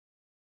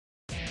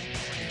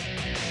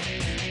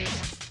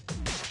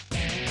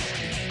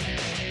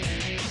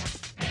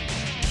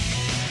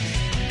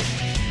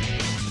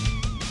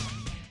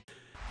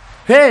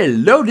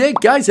Hello there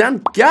guys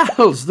and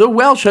gals, the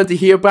Welsh Hunter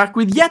here, back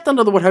with yet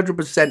another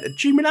 100%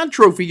 achievement and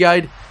trophy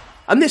guide.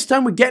 And this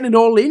time we're getting it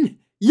all in.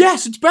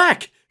 Yes, it's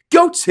back!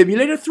 Goat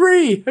Simulator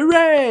 3!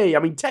 Hooray! I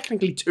mean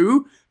technically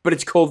 2, but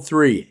it's called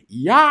 3.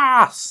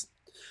 Yes!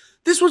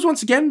 This was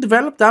once again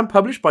developed and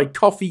published by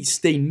Coffee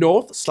Stay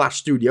North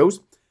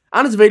 /Studios,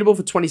 and is available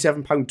for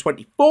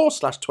 £27.24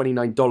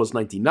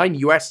 $29.99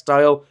 US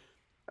style.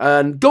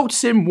 And Goat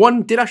Sim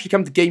 1 did actually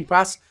come to Game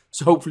Pass,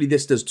 so hopefully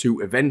this does too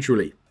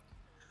eventually.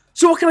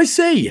 So what can I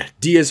say?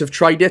 Deers have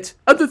tried it,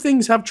 other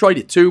things have tried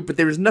it too, but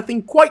there is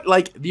nothing quite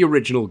like the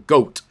original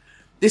Goat.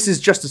 This is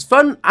just as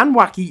fun and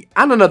wacky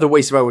and another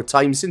waste of our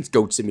time since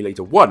Goat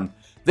Simulator 1.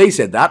 They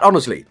said that,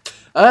 honestly.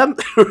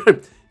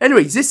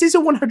 Anyways, this is a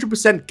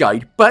 100%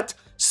 guide, but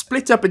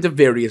split up into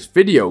various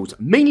videos,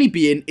 mainly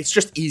being it's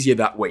just easier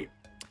that way.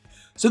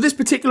 So this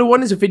particular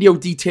one is a video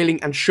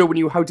detailing and showing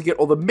you how to get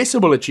all the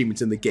missable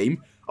achievements in the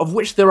game, of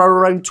which there are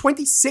around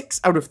 26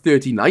 out of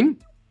 39.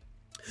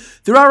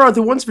 There are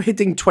other ones for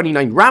hitting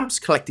 29 ramps,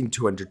 collecting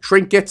 200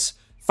 trinkets,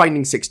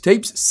 finding 6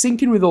 tapes,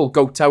 syncing with all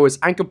goat towers,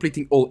 and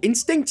completing all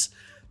instincts.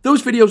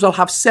 Those videos I'll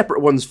have separate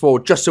ones for,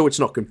 just so it's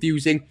not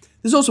confusing.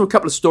 There's also a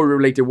couple of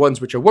story-related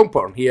ones which I won't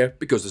put on here,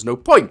 because there's no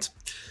point.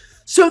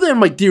 So then,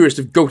 my dearest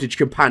of goatage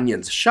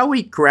companions, shall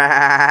we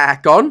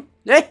crack on?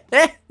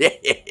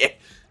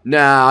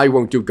 Nah, I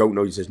won't do goat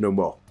noises no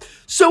more.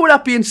 So with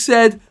that being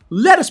said,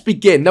 let us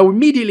begin. Now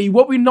immediately,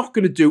 what we're not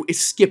going to do is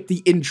skip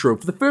the intro.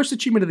 For the first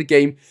achievement of the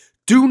game,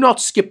 do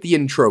not skip the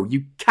intro.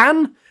 You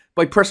can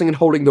by pressing and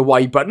holding the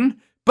Y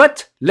button,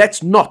 but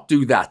let's not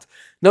do that.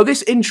 Now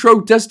this intro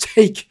does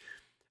take,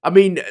 I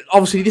mean,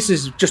 obviously this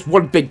is just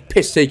one big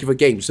piss take of a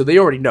game, so they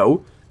already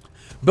know.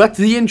 But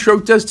the intro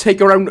does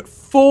take around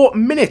 4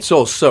 minutes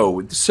or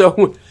so.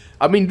 So,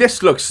 I mean,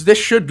 this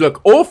should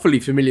look awfully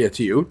familiar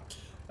to you.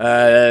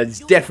 It's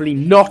definitely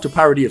not a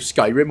parody of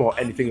Skyrim or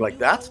anything like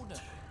that.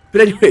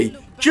 But anyway,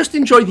 just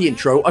enjoy the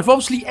intro. I've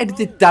obviously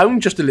edited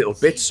down just a little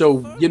bit,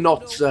 so you're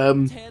not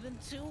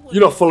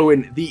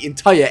following the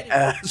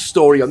entire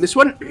story on this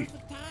one.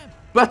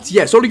 But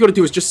yes, all you got to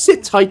do is just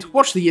sit tight,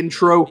 watch the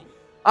intro,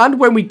 and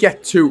when we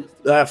get to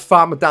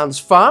Farmer Dan's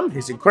farm,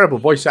 his incredible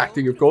voice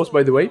acting, of course,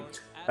 by the way,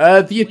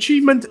 the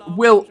achievement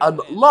will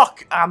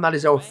unlock, and that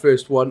is our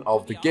first one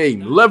of the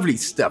game. Lovely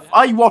stuff.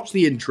 I watched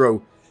the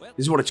intro.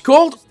 This is what it's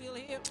called.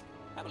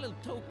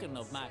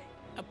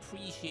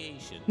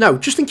 Now,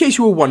 just in case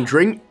you were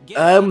wondering,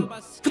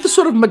 for the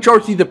sort of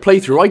majority of the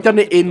playthrough, I done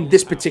it in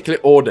this particular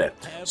order.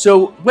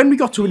 So, when we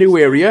got to a new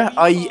area,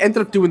 I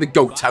ended up doing the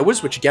goat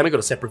towers, which again I got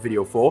a separate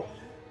video for.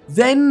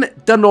 Then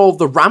done all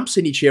the ramps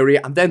in each area,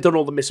 and then done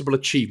all the missable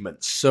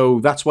achievements. So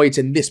that's why it's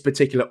in this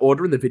particular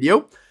order in the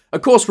video.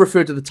 Of course,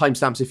 refer to the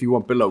timestamps if you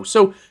want below.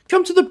 So,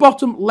 come to the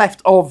bottom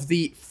left of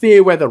the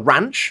Fairweather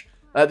Ranch.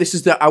 This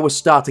is our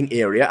starting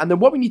area, and then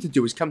what we need to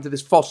do is come to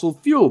this fossil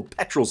fuel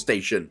petrol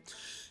station.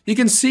 You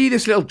can see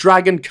this little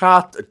dragon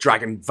cart, a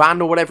dragon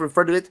van or whatever in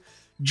front of it.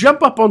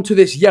 Jump up onto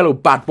this yellow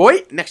bad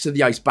boy, next to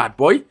the ice bad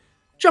boy.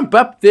 Jump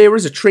up, there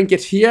is a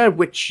trinket here,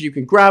 which you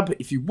can grab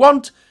if you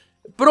want.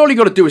 But all you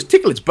got to do is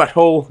tickle its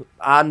butthole,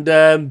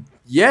 and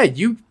yeah,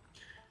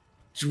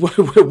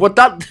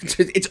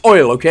 it's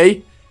oil,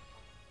 okay?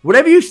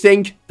 Whatever you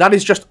think, that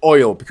is just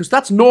oil, because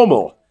that's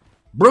normal.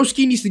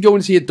 Broski needs to go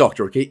and see a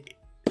doctor, okay?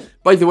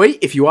 By the way,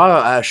 if you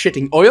are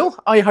shitting oil,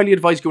 I highly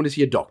advise going to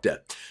see a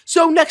doctor.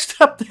 So next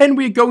up then,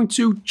 we're going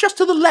to just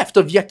to the left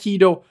of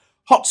Yakido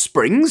Hot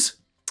Springs,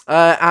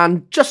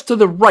 and just to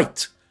the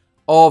right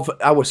of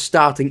our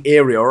starting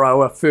area, or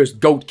our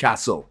first goat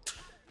castle.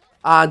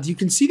 And you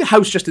can see the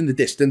house just in the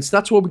distance.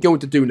 That's what we're going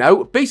to do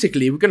now.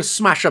 Basically, we're going to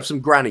smash up some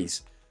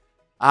grannies.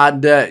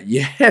 And,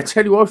 yeah, I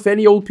tell you what, if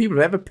any old people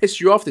have ever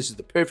pissed you off, this is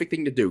the perfect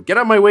thing to do. Get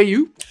out of my way,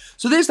 you.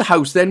 So there's the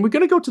house then. We're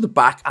going to go to the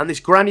back, and this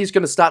granny is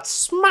going to start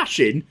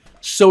smashing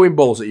sewing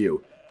balls at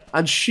you.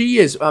 And she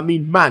is, I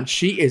mean, man,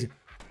 she is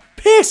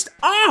pissed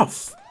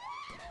off.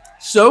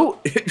 So,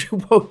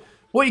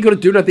 what you got to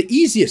do now, the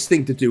easiest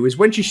thing to do is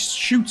when she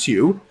shoots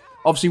you,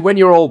 obviously when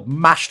you're all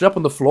mashed up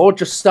on the floor,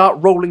 just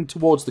start rolling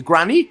towards the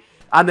granny,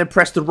 and then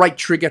press the right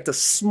trigger to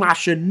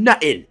smash a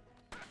nut in.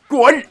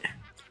 Go on.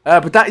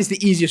 But that is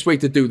the easiest way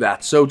to do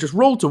that. So just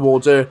roll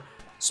towards her,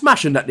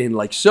 smash a nut in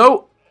like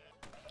so.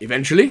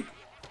 Eventually.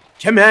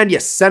 Come on, you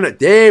son of...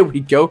 There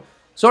we go.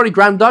 Sorry,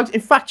 granddogs. In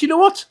fact, you know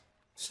what?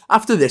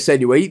 After this,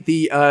 anyway,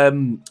 the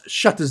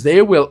shutters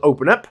there will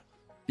open up.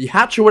 The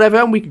hatch or whatever,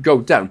 and we can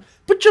go down.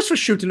 But just for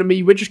shooting at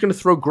me, we're just going to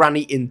throw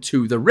Granny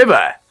into the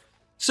river.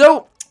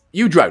 So,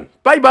 you drown.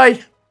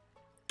 Bye-bye.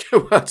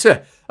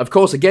 Of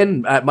course,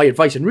 again, my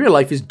advice in real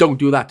life is don't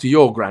do that to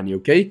your granny,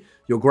 okay?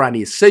 Your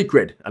granny is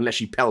sacred, unless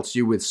she pelts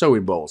you with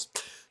sewing balls.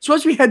 So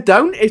as we head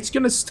down, it's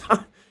going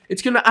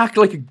to act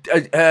like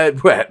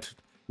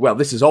well,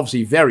 this is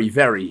obviously very,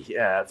 very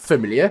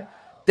familiar.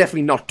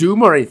 Definitely not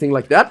Doom or anything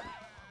like that.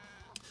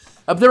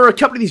 There are a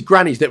couple of these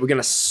grannies that we're going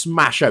to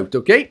smash out,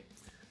 okay?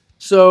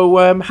 So,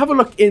 have a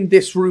look in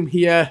this room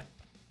here.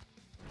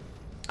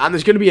 And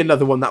there's going to be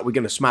another one that we're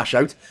going to smash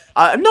out.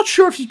 I'm not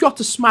sure if you've got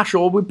to smash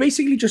all. We're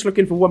basically just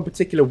looking for one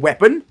particular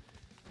weapon.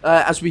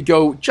 as we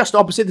go just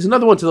opposite. There's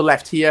another one to the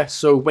left here,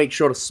 so make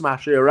sure to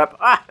smash her up.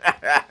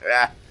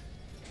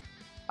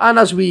 And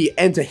as we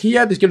enter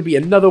here, there's going to be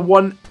another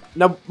one.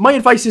 Now, my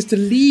advice is to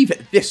leave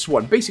this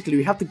one. Basically,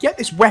 we have to get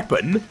this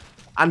weapon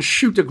and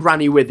shoot a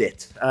granny with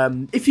it.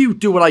 If you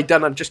do what I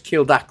done and just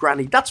kill that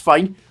granny, that's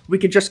fine. We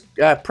can just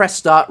press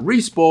start,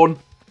 respawn,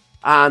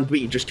 and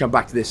we can just come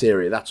back to this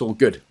area. That's all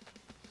good.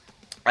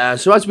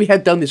 So as we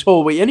head down this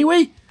hallway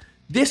anyway,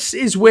 this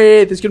is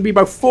where there's going to be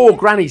about 4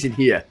 grannies in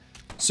here.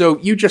 So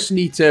you just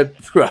need to...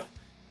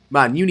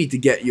 Man, you need to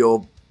get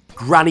your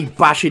granny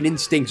bashing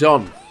instincts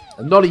on.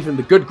 And not even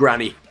the good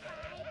granny.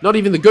 Not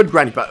even the good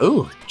granny, but...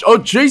 Oh,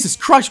 Jesus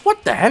Christ,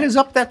 what the hell is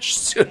up that...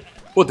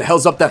 What the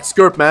hell's up that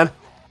skirt, man?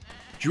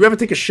 Did you ever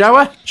take a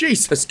shower?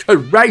 Jesus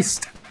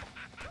Christ.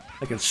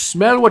 I can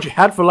smell what you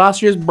had for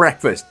last year's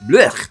breakfast.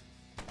 Blech.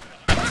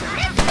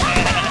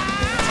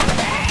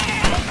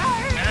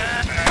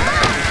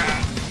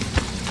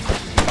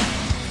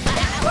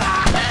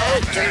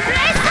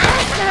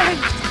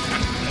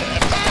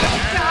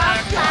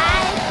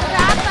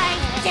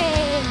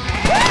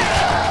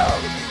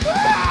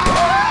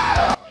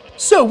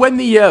 So when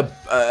the,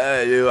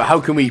 how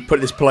can we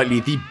put this politely,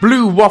 the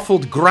blue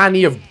waffled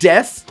granny of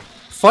death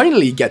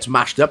finally gets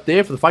mashed up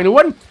there for the final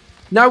one,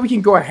 now we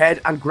can go ahead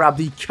and grab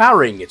the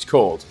Karang, it's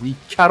called. The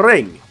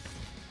Karang,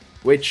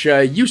 which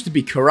used to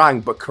be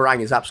Kerrang, but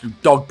Kerrang is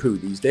absolute dog poo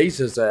these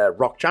days as a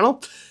rock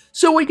channel.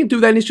 So what you can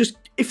do then is just,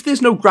 if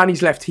there's no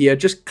grannies left here,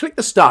 just click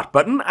the start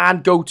button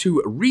and go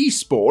to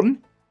respawn.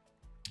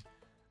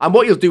 And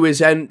what you'll do is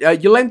then,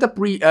 you'll end up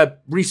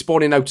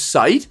respawning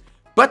outside,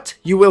 but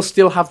you will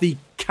still have the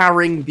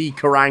Karang, the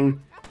Kerrang.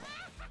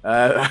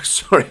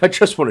 Sorry, I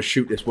just want to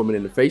shoot this woman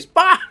in the face.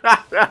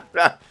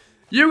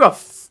 You got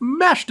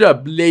smashed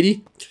up,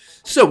 lady.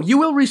 So, you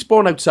will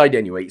respawn outside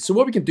anyway. So,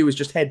 what we can do is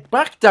just head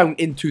back down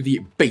into the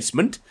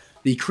basement.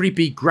 The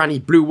creepy granny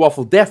blue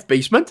waffle death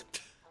basement.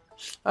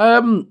 By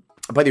the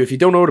way, if you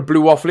don't know what a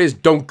blue waffle is,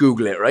 don't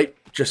Google it, right?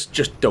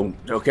 Just don't,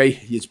 okay?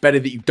 It's better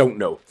that you don't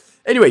know.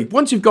 Anyway,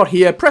 once you've got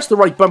here, press the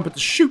right bumper to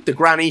shoot the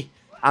granny.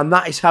 And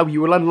that is how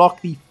you will unlock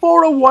the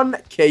 401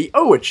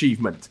 KO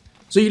achievement.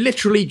 So you're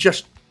literally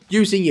just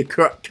using your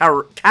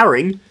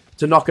Karang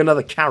to knock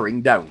another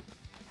Karang down.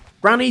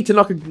 Granny to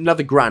knock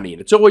another granny.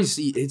 And it's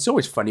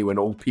always funny when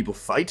old people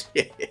fight.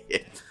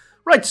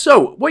 Right,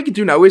 so what you can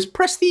do now is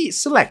press the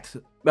select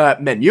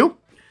menu.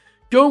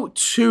 Go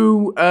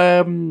to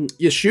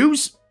your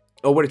shoes,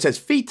 or where it says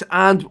feet.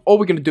 And all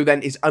we're going to do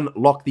then is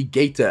unlock the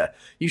gator.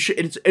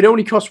 It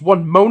only costs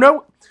 1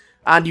 mono.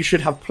 And you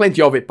should have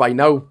plenty of it by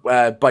now,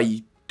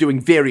 by doing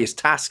various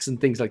tasks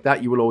and things like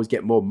that. You will always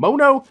get more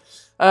mono,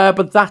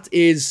 but that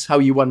is how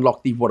you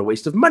unlock the What a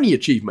Waste of Money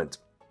achievement.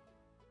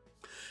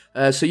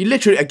 So you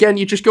literally, again,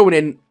 you're just going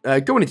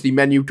into the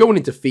menu, going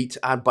into feet,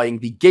 and buying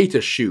the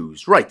gator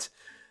shoes. Right,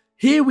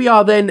 here we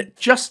are then,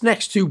 just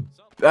next to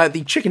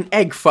the chicken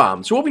egg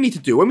farm. So what we need to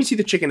do, when we see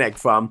the chicken egg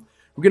farm,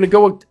 we're going to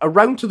go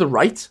around to the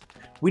right.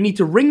 We need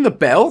to ring the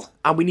bell,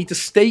 and we need to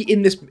stay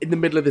in the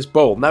middle of this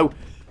bowl. Now,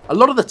 a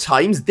lot of the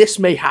times, this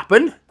may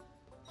happen.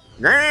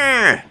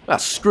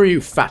 Screw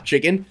you, fat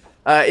chicken.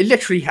 It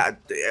literally had,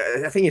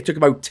 I think it took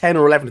about 10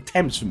 or 11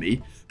 attempts for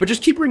me. But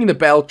just keep ringing the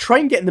bell. Try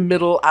and get in the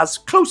middle as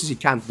close as you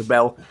can to the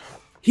bell.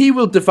 He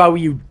will devour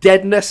you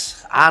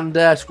deadness. And,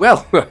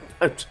 well,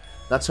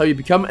 that's how you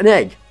become an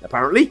egg,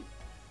 apparently.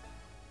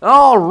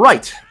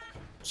 Alright.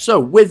 So,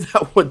 with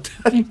that one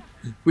done,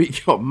 we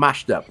got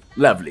mashed up.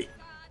 Lovely.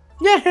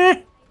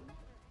 Yeah.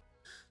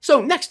 So,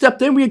 next up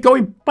then, we are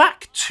going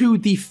back to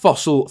the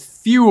fossil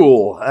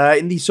fuel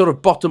in the sort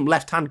of bottom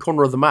left-hand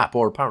corner of the map,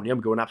 or apparently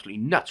I'm going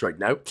absolutely nuts right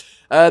now.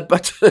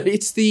 But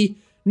it's the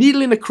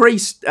needle in a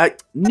crate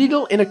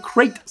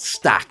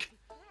stack.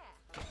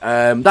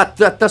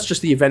 That's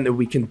just the event that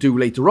we can do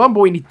later on.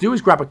 But what we need to do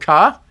is grab a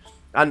car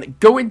and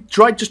go in,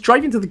 just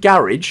drive into the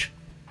garage,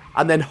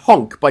 and then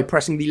honk by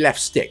pressing the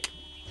left stick.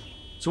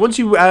 So once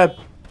you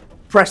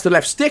press the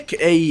left stick,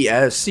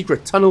 a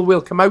secret tunnel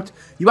will come out.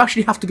 You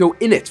actually have to go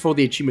in it for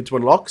the achievement to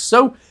unlock.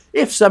 So,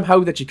 if somehow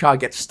that your car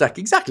gets stuck,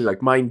 exactly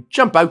like mine,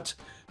 jump out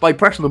by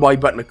pressing the Y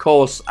button, of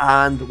course,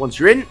 and once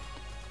you're in,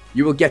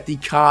 you will get the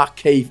car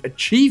cave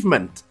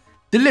achievement.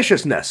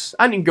 Deliciousness.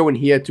 And you can go in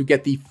here to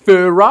get the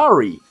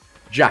Ferrari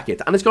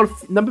jacket. And it's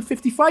got number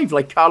 55,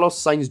 like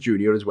Carlos Sainz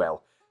Jr. as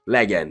well.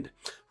 Leg end.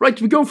 Right,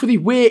 we're going for the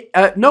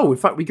no, in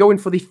fact, we go in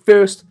for the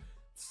first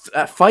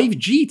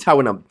 5G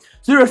tower number.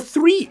 So there are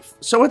 3.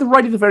 So at the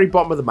right at the very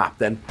bottom of the map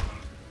then,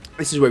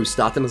 this is where we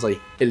start, and as I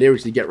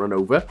hilariously get run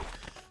over.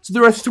 So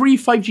there are 3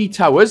 5G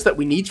towers that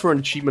we need for an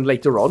achievement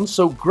later on.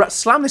 So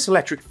slam this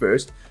electric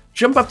first,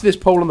 jump up to this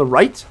pole on the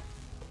right,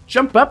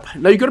 jump up.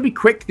 Now you've got to be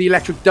quick, the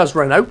electric does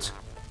run out.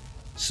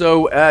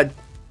 So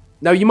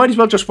now you might as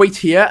well just wait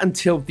here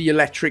until the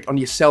electric on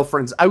yourself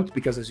runs out,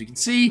 because as you can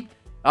see,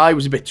 I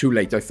was a bit too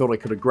late. I thought I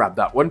could have grabbed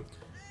that one.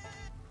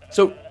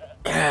 So...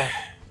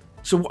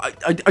 So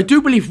I do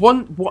believe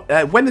when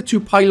the 2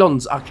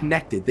 pylons are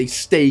connected, they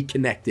stay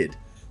connected.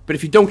 But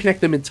if you don't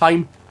connect them in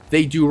time,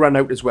 they do run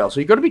out as well. So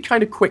you've got to be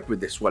kind of quick with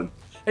this one.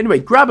 Anyway,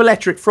 grab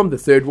electric from the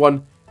 3rd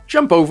one,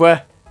 jump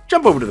over,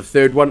 jump over to the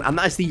third one, and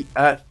that is the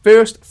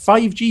first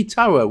 5G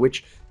tower,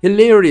 which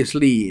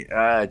hilariously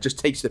just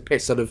takes the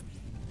piss out of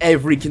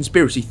every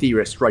conspiracy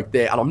theorist right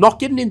there. And I'm not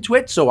getting into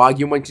it, so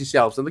argue amongst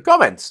yourselves in the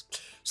comments.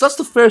 So that's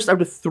the first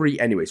out of 3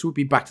 anyway, so we'll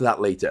be back to that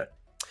later.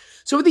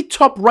 So in the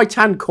top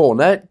right-hand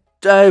corner,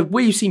 where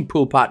you've seen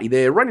Pool Party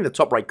there, right in the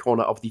top right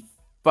corner of the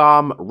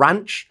Farm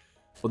Ranch,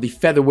 or the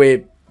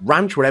Featherweight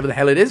Ranch, whatever the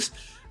hell it is.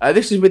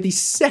 This is where the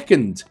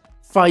second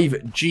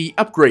 5G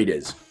upgrade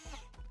is.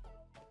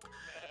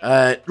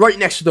 Right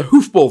next to the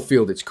hoofball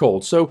field, it's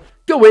called. So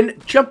go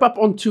in, jump up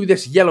onto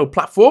this yellow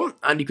platform,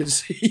 and you can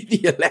see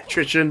the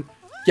electrician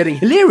getting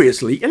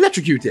hilariously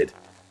electrocuted.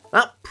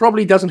 That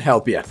probably doesn't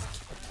help you.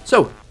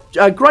 So,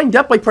 grind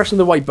up by pressing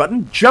the Y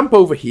button, jump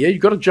over here,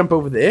 you've got to jump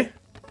over there,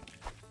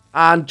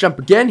 and jump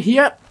again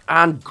here,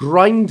 and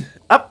grind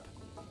up,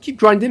 keep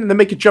grinding, and then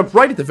make a jump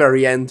right at the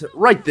very end,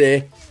 right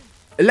there,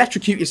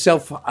 electrocute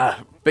yourself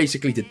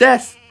basically to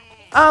death,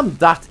 and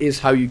that is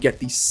how you get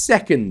the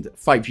second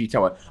 5G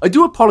tower. I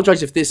do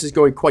apologise if this is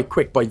going quite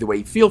quick, by the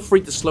way. Feel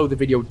free to slow the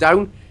video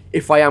down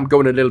if I am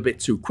going a little bit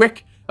too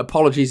quick.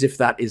 Apologies if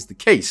that is the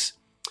case.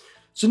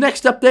 So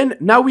next up then,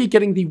 now we're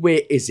getting the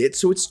where is it.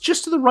 So it's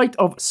just to the right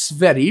of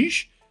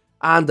Sverige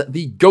and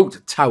the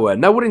Goat Tower.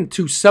 Now we're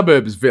into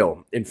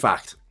Suburbsville, in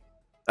fact.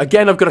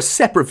 Again, I've got a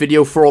separate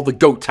video for all the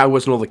Goat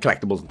Towers and all the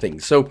collectibles and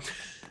things. So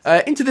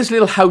into this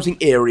little housing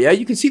area,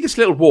 you can see this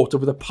little water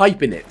with a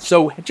pipe in it.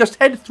 So just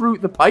head through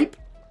the pipe.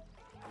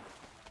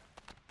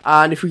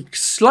 And if we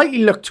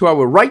slightly look to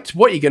our right,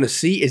 what you're going to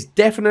see is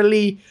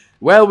definitely,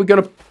 well, we're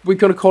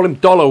gonna call him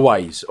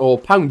Dollar-wise or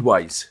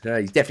Pound-wise.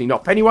 He's definitely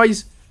not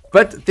Pennywise,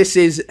 but this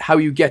is how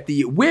you get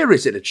the Where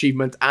Is It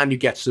achievement, and you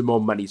get some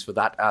more monies for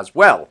that as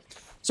well.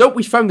 So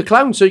we found the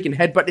clown, so you can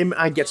headbutt him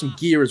and get some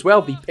gear as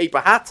well. The paper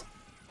hat,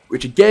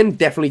 which again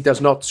definitely does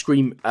not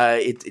scream.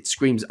 It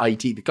screams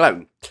IT the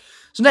clown.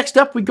 So next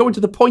up, we go into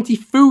the Pointy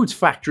Foods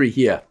factory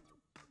here.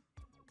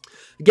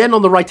 Again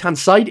on the right-hand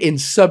side in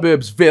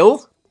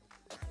Suburbsville.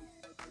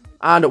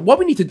 And what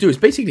we need to do is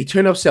basically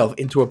turn ourselves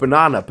into a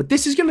banana. But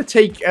this is going to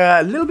take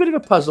a little bit of a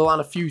puzzle and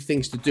a few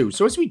things to do.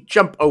 So as we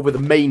jump over the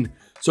main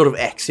sort of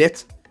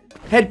exit,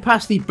 head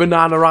past the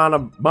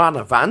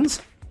banana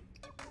vans,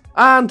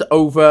 and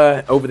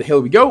over the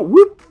hill we go.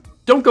 Whoop!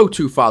 Don't go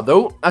too far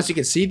though. As you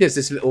can see, there's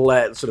this little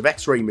sort of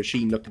X-ray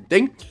machine looking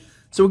thing.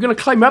 So we're going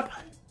to climb up.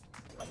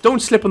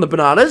 Don't slip on the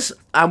bananas,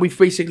 and we've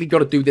basically got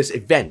to do this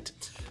event.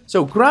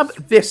 So grab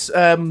this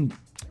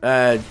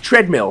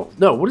treadmill.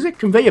 No, what is it?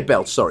 Conveyor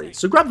belt, sorry.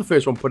 So grab the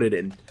first one, put it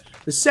in.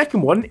 The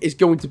second one is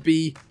going to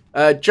be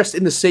just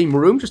in the same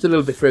room, just a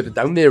little bit further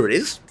down. There it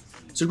is.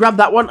 So grab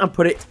that one and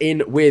put it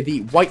in where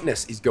the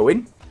whiteness is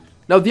going.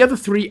 Now, the other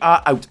 3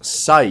 are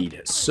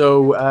outside.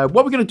 So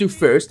what we're going to do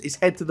first is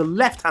head to the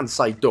left-hand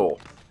side door.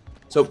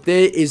 So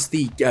there is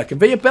the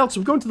conveyor belt.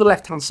 So we're going to the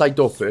left-hand side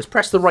door first.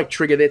 Press the right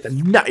trigger there to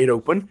nut it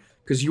open,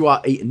 because you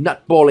are a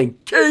nutballing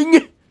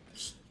king.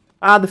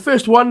 The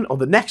first one, or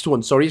the next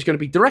one, sorry, is going to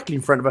be directly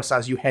in front of us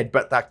as you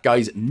headbutt that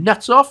guy's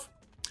nuts off.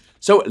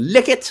 So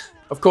lick it.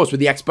 Of course, with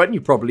the X button,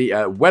 you're probably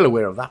well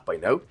aware of that by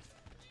now.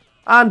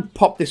 And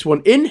pop this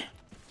one in.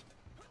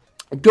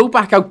 Go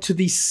back out to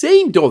the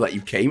same door that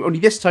you came, only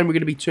this time we're going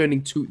to be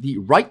turning to the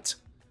right.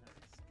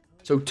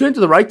 So turn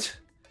to the right,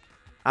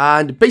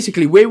 and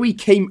basically where we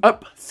came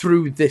up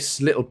through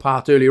this little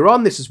part earlier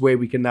on, this is where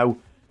we can now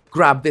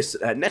grab this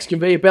next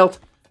conveyor belt.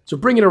 So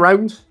bring it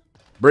around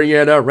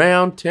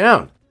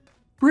town.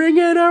 Bring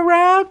it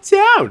around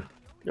town.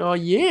 Oh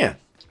yeah.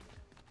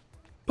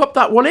 Pop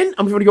that one in,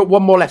 and we've only got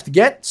one more left to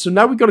get. So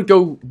now we've got to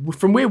go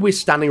from where we're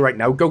standing right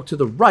now, go to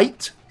the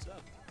right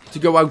to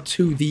go out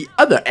to the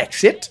other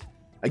exit.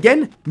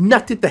 Again,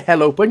 nut it the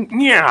hell open.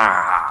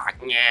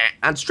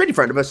 And straight in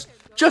front of us,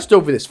 just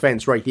over this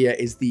fence right here,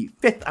 is the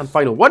 5th and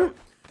final one.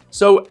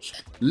 So,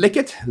 lick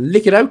it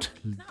out.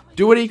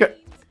 Do whatever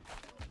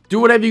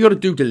you got to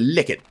do to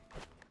lick it.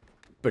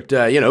 But,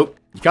 you know,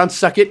 you can't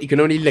suck it, you can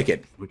only lick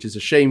it. Which is a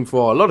shame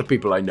for a lot of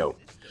people I know.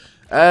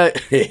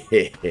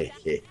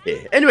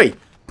 Anyway,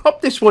 pop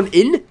this one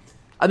in.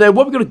 And then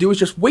what we're going to do is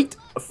just wait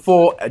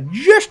for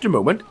just a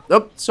moment.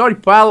 Oh, sorry,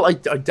 pal. I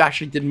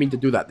actually didn't mean to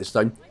do that this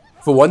time.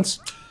 For once.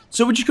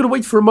 So we're just going to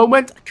wait for a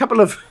moment. A couple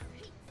of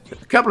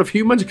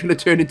humans are going to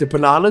turn into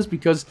bananas,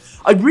 because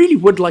I really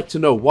would like to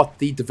know what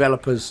the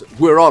developers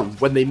were on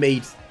when they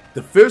made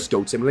the first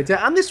Goat Simulator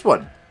and this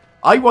one.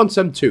 I want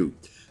some too.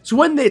 So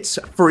when it's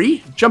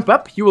free, jump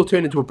up, you will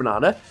turn into a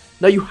banana.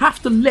 Now you have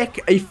to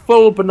lick a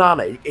full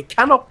banana. It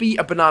cannot be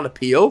a banana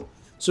peel.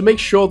 So make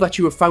sure that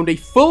you have found a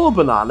full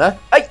banana.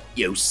 Hey,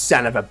 you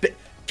son of a bit.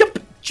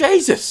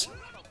 Jesus.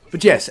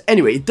 But yes,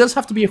 anyway, it does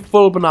have to be a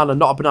full banana,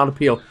 not a banana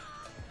peel.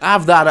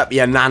 Have that up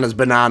your nana's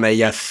banana,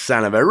 you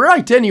son of a...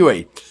 Right,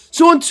 anyway.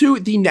 So on to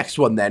the next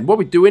one then. What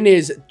we're doing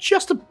is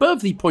just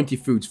above the Pointy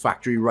Foods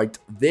factory right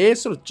there,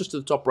 sort of just to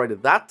the top right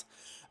of that.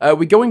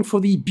 We're going for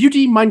the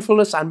beauty,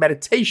 mindfulness, and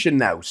meditation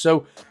now.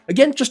 So,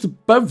 again, just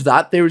above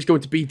that, there is going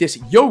to be this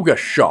yoga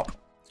shop.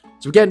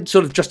 So, again,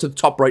 sort of just to the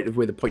top right of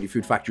where the Pointy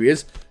Food factory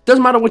is.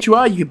 Doesn't matter what you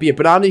are. You could be a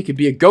banana, you could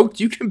be a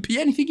goat, you can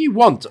be anything you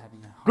want.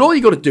 But all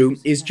you got to do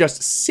is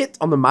just sit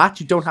on the mat.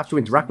 You don't have to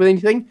interact with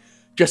anything.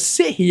 Just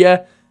sit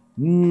here.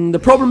 The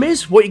problem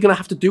is, what you're going to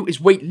have to do is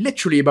wait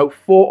literally about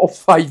 4 or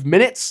 5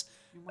 minutes.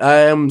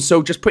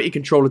 So just put your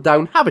controller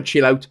down, have a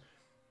chill out.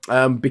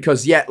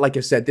 Because, yeah, like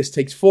I said, this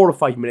takes 4 or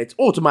 5 minutes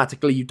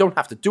automatically. You don't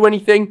have to do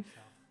anything.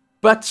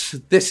 But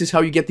this is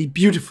how you get the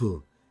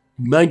beautiful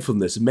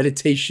mindfulness and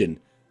meditation.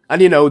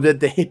 And, you know, the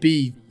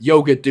hippie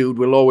yoga dude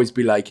will always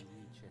be like,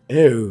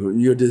 oh,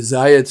 your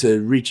desire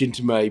to reach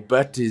into my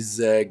butt is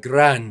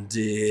grand.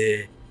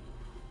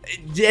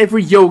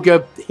 Every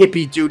yoga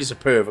hippie dude is a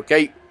perv,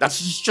 okay?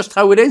 That's just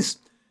how it is.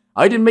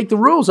 I didn't make the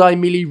rules. I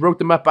merely wrote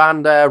them up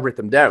and writ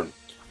them down.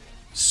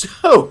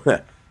 So,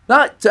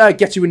 that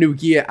gets you a new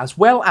gear as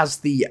well as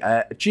the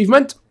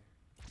achievement.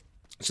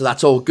 So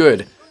that's all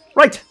good.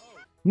 Right,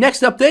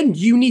 next up then,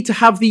 you need to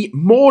have the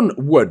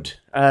Mornwood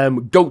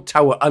goat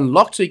tower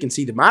unlocked so you can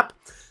see the map.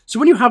 So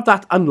when you have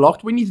that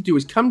unlocked, what you need to do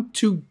is come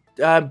to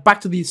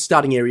back to the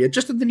starting area,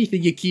 just underneath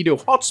the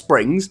Yakido Hot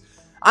Springs,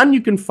 and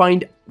you can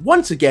find,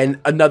 once again,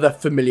 another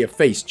familiar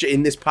face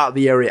in this part of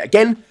the area.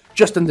 Again,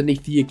 just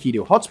underneath the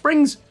Yakido Hot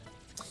Springs.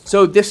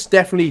 So this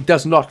definitely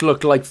does not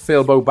look like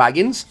Philbo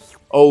Baggins.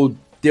 Old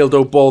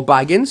Dildo Ball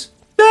Baggins.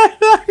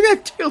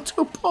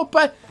 Dildo Ball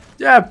Baggins.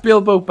 Yeah,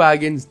 Bilbo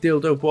Baggins,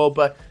 Dildo Ball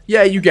Baggins.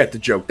 Yeah, you get the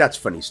joke. That's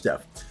funny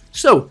stuff.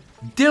 So,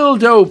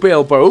 Dildo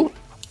Bilbo,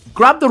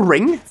 grab the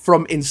ring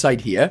from inside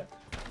here.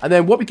 And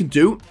then what we can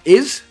do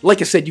is, like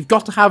I said, you've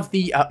got to have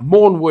the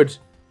Mornwood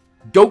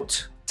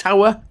Goat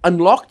Tower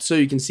unlocked so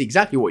you can see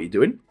exactly what you're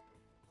doing.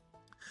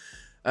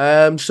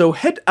 So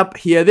head up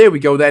here. There we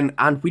go then.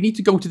 And we need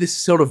to go to this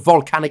sort of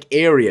volcanic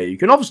area. You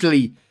can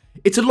obviously...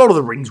 It's a Lord of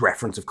the Rings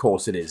reference, of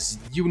course it is.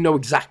 You know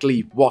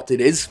exactly what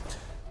it is.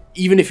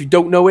 Even if you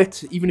don't know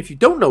it. Even if you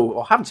don't know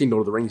or haven't seen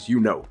Lord of the Rings, you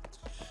know.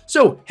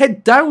 So,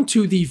 head down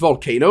to the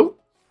volcano.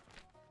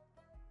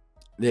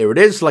 There it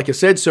is, like I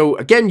said. So,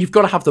 again, you've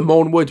got to have the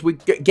Mornwood. We're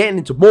getting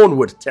into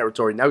Mornwood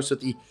territory now. So,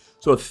 the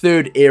sort of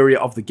third area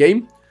of the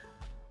game.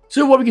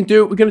 So, what we can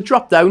do, we're going to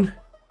drop down.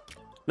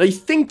 Now, you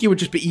think it would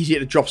just be easier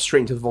to drop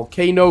straight into the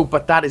volcano.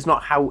 But that is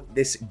not how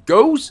this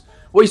goes.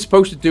 What you're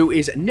supposed to do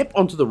is nip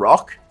onto the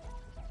rock.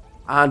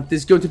 And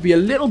there's going to be a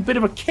little bit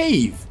of a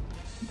cave.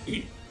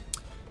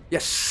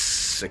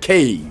 Yes, a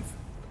cave.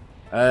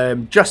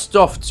 Just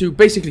off to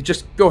basically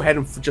just go ahead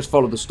and just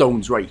follow the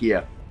stones right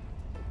here.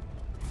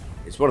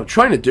 It's what I'm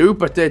trying to do,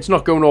 but it's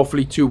not going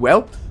awfully too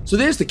well. So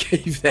there's the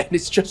cave then.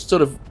 It's just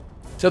sort of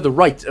to the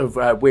right of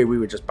where we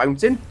were just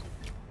bouncing.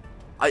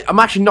 I'm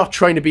actually not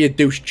trying to be a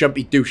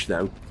jumpy douche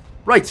now.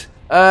 Right,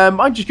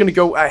 I'm just going to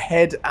go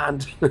ahead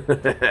and...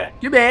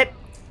 Come here.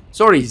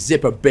 Sorry,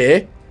 Zipper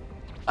Bear.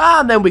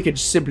 And then we can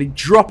just simply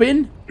drop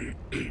in.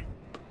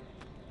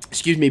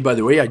 Excuse me, by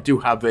the way, I do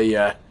have a...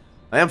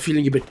 I am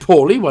feeling a bit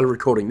poorly while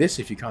recording this,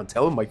 if you can't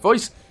tell in my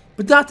voice.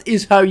 But that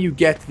is how you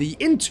get the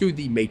Into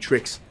the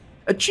Matrix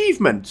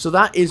achievement. So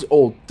that is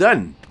all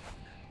done.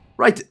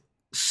 Right,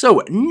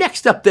 so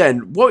next up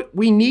then, what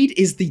we need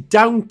is the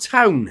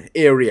downtown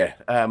area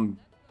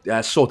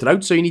sorted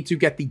out. So you need to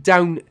get the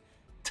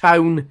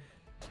downtown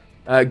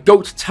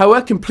Goat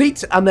Tower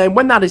complete. And then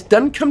when that is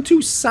done, come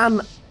to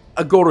San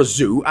Agora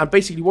Zoo. And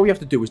basically what we have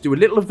to do is do a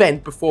little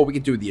event before we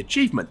can do the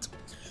achievement.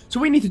 So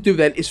what we need to do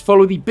then is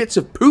follow the bits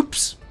of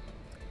poops.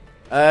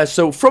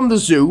 So from the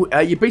zoo,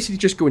 you're basically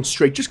just going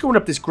straight, just going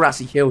up this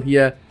grassy hill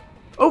here,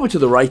 over to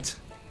the right.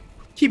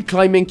 Keep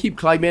climbing,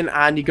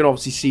 and you can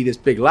obviously see this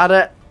big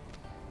ladder.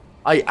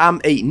 I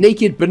am a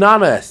naked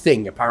banana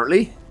thing,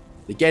 apparently.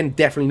 Again,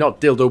 definitely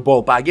not Dildo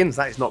Ball Baggins,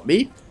 that is not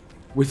me.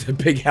 With a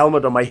big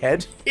helmet on my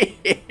head.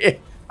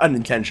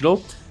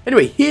 Unintentional.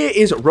 Anyway, here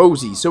is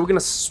Rosie. So we're going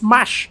to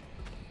smash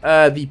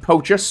the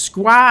poacher,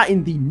 square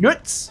in the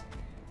nuts.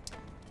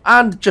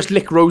 And just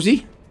lick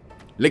Rosie.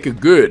 Lick her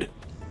good.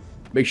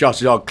 Make sure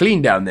she's all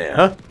clean down there,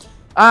 huh?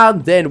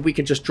 And then we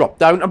can just drop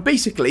down. And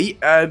basically,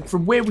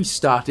 from where we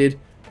started,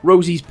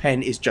 Rosie's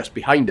pen is just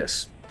behind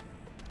us.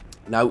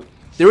 Now,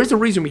 there is a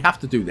reason we have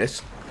to do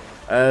this.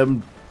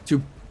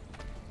 To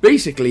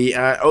basically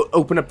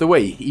open up the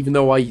way, even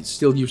though I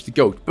still use the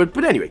goat.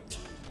 But anyway,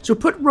 so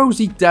put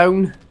Rosie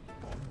down.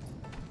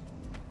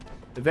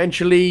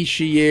 Eventually,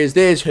 she is...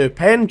 There's her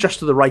pen, just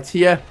to the right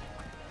here.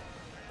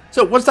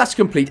 So, once that's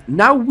complete,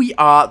 now we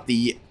are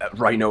the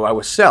rhino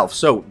ourselves.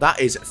 So, that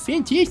is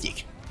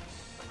fantastic.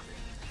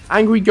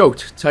 Angry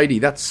goat. Tidy.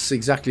 That's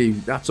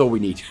all we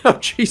need. Oh,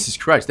 Jesus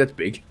Christ, that's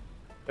big.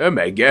 Oh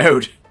my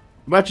god.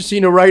 Imagine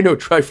seeing a rhino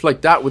trife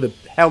like that with a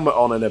helmet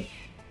on and a,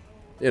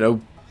 you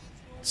know,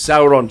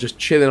 Sauron just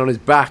chilling on his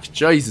back.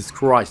 Jesus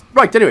Christ.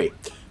 Right, anyway.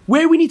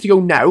 Where we need to go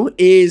now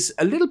is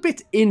a little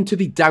bit into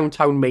the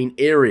downtown main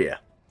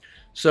area.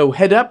 So,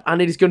 head up, and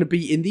it is going to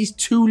be in these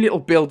two little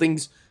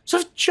buildings,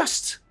 sort of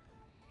just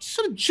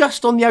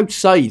on the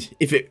outside,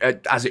 if it,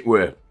 as it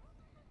were.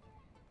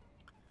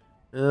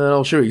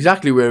 I'll show you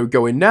exactly where we're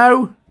going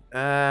now.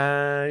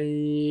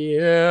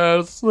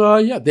 Yes,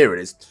 yeah, there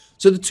it is.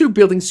 So the two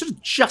buildings sort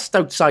of just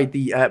outside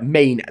the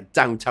main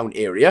downtown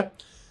area.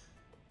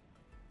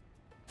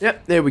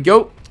 Yep, there we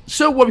go.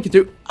 So what we can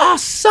do... Ah,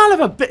 son of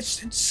a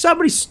bitch!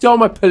 Somebody stole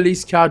my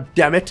police car,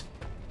 damn it!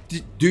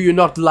 Do you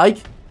not like?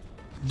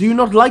 Do you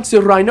not like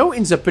the rhino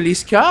in the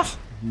police car?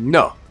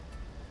 No.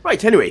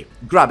 Right, anyway,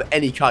 grab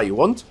any car you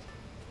want.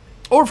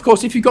 Or, of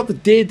course, if you've got the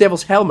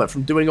Daredevil's helmet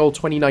from doing all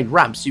 29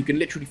 ramps, you can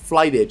literally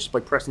fly there just by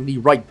pressing the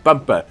right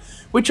bumper,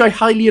 which I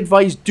highly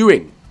advise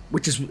doing.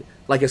 Which is,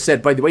 like I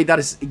said, by the way, that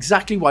is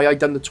exactly why I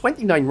done the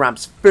 29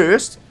 ramps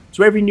first.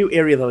 So every new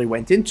area that I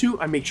went into,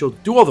 I make sure to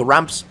do all the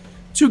ramps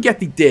to get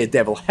the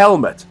Daredevil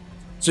helmet.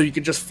 So you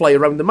can just fly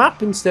around the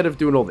map instead of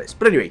doing all this.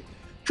 But anyway,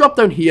 drop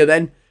down here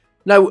then.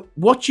 Now,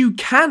 what you're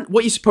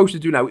supposed to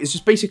do now is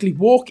just basically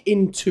walk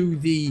into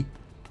the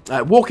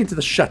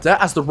shutter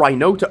as the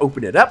rhino to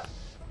open it up.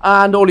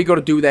 And all you got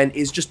to do then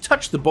is just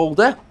touch the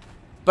boulder.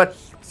 But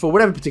for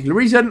whatever particular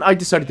reason, I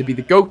decided to be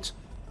the goat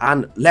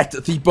and let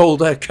the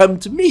boulder come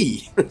to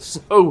me.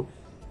 So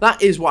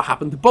that is what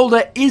happened. The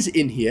boulder is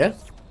in here.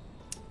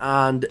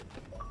 And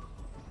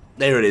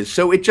there it is.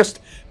 So it just,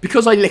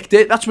 because I licked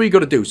it, that's what you got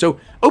to do. So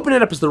open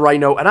it up as the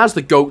rhino, and as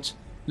the goat,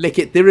 lick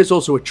it. There is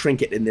also a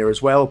trinket in there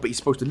as well, but you're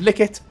supposed to lick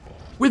it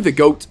with the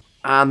goat,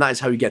 and that is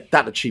how you get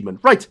that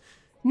achievement. Right,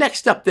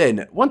 next up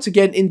then, once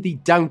again in the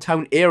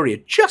downtown area,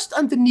 just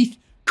underneath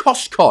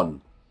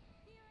Coscon.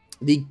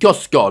 The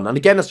Coscon, and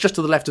again, that's just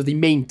to the left of the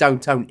main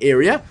downtown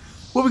area.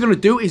 What we're going to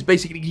do is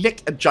basically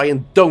lick a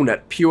giant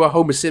donut, pure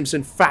Homer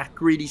Simpson, fat,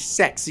 greedy,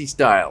 sexy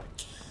style.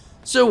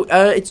 So,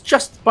 it's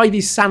just by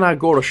the San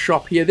Agora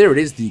shop here. There it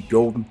is, the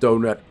golden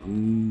donut.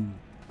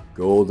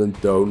 Golden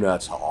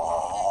donuts.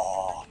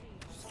 Oh.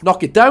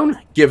 Knock it down,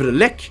 give it a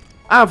lick,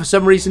 and for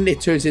some reason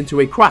it turns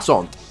into a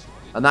croissant.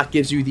 And that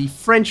gives you the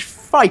French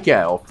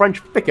Fica, or French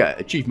Fica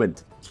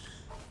achievement.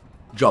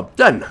 Job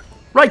done.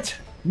 Right,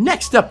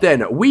 next up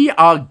then, we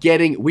are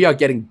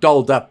getting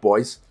dolled up,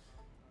 boys.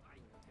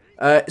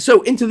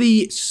 So, into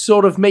the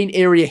sort of main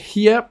area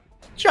here,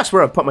 just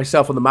where I put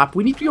myself on the map,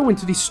 we need to go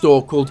into the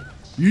store called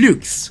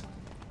Looks.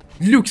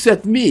 Looks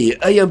at me,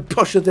 I am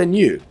posher than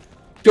you.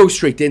 Go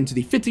straight into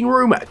the fitting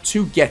room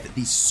to get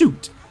the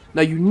suit.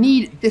 Now you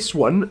need this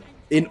one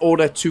in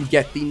order to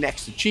get the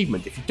next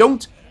achievement. If you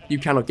don't, you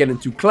cannot get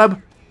into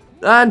club.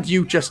 And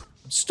you just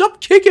stop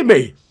kicking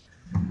me.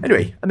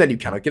 Anyway, and then you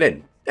cannot get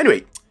in.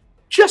 Anyway,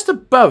 just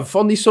above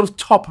on the sort of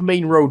top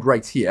main road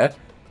right here,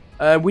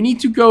 we need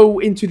to go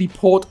into the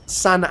port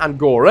San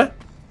Angora.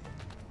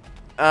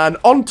 And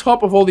on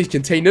top of all these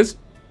containers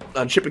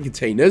and shipping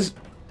containers,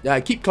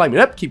 keep climbing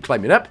up, keep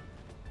climbing up.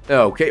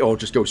 Okay, or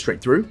just go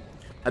straight through.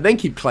 And then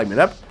keep climbing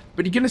up.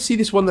 But you're going to see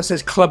this one that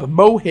says Club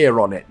Mohair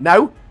on it.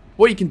 Now,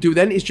 what you can do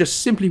then is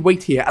just simply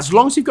wait here. As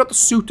long as you've got the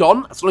suit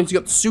on,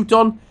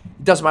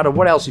 it doesn't matter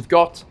what else you've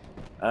got,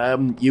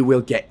 you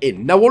will get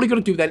in. Now, all you got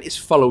to do then is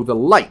follow the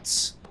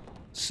lights.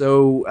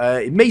 So,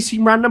 it may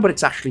seem random, but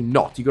it's actually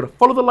not. You've got to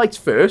follow the lights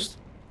first.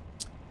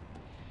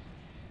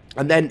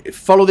 And then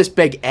follow this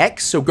big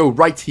X, so go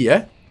right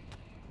here.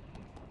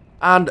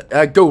 And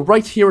go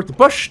right here at the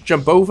bush,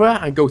 jump over,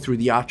 and go through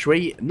the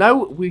archway.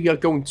 Now, we are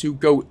going to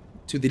go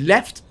to the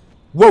left.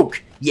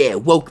 Woke. Yeah,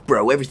 woke,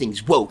 bro.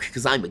 Everything's woke,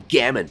 because I'm a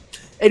gammon.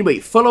 Anyway,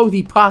 follow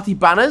the party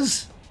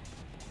banners.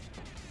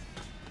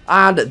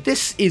 And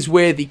this is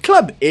where the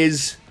club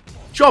is.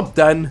 Job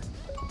done.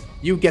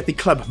 You get the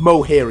Club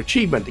Mohair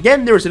achievement.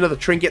 Again, there is another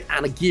trinket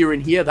and a gear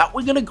in here that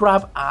we're going to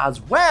grab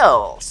as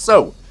well.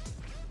 So,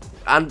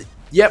 and,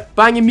 yep,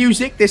 banging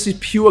music. This is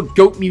pure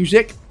GOAT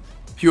music.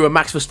 Pure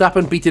Max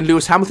Verstappen beating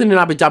Lewis Hamilton in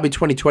Abu Dhabi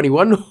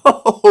 2021.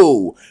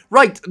 Ho-ho-ho.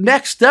 Right,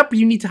 next up,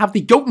 you need to have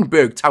the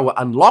Gothenburg Tower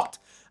unlocked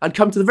and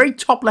come to the very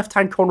top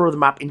left-hand corner of the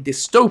map in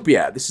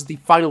Dystopia. This is the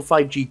final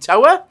 5G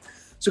tower.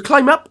 So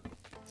climb up,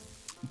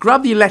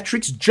 grab the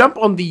electrics, jump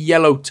on the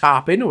yellow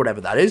tarpin, or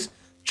whatever that is,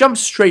 jump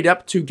straight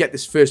up to get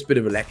this first bit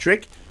of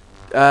electric.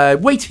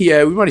 Wait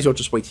here, we might as well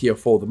just wait here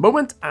for the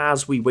moment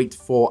as we wait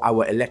for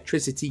our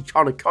electricity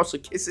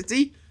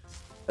cornucosity.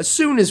 As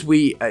soon as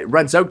it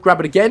runs out, grab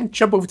it again,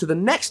 jump over to the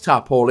next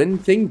tarpaulin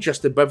thing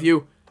just above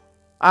you,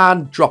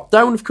 and drop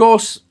down, of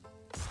course.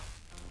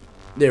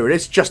 There it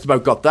is, just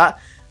about got that.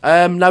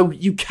 Now,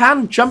 you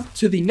can jump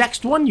to the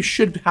next one. You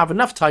should have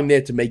enough time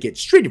there to make it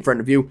straight in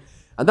front of you.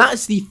 And that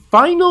is the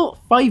final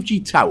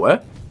 5G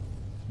tower.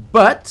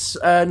 But,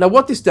 now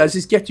what this does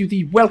is get you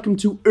the Welcome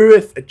to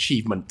Earth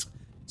achievement.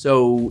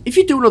 So, if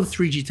you do another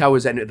 3G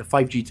towers and the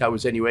 5G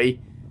towers anyway,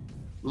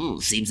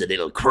 seems a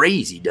little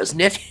crazy,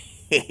 doesn't it?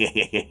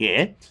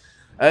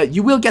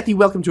 You will get the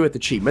Welcome to Earth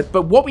achievement,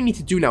 but what we need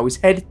to do now is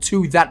head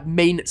to that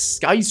main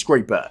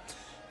skyscraper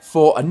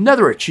for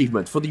another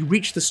achievement, for the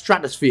Reach the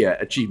Stratosphere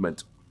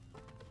achievement.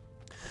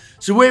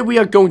 So where we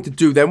are going to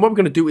do then, what we're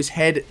going to do is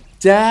head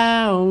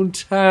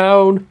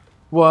downtown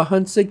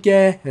once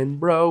again,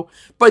 bro.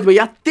 By the way,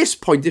 at this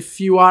point,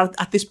 if you are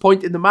at this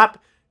point in the map,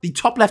 the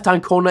top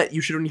left-hand corner,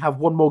 you should only have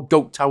one more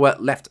goat tower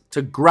left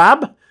to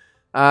grab.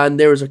 And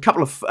there is a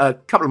couple of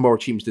more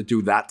achievements to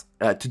do that,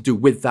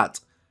 with that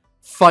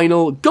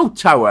final goat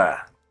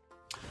tower.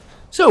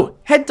 So,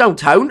 head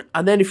downtown,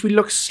 and then if we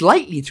look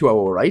slightly to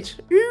our right,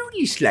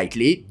 only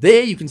slightly,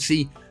 there you can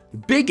see the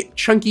big,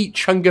 chunky,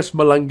 chungus,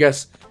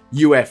 malungus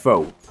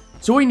UFO.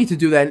 So all you need to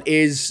do then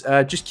is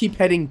just keep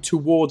heading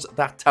towards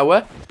that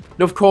tower.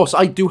 Now, of course,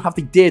 I do have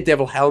the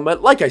Daredevil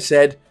helmet. Like I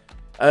said,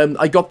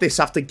 I got this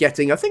after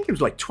getting, I think it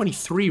was like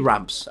 23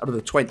 ramps out of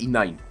the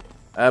 29.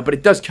 But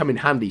it does come in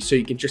handy, so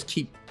you can just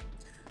keep...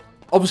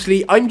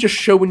 Obviously, I'm just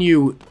showing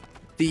you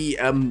the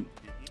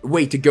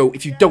way to go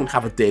if you don't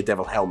have a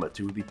Daredevil helmet.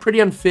 It would be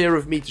pretty unfair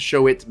of me to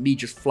show it, me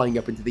just flying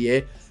up into the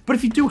air. But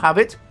if you do have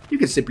it, you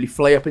can simply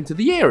fly up into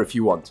the air if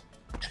you want.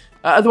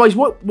 Otherwise,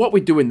 what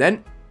we're doing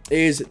then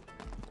is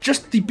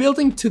just the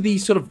building to the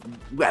sort of,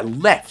 well,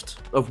 left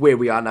of where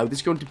we are now.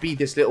 There's going to be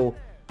this little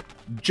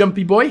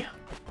jumpy boy.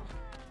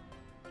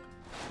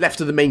 Left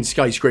of the main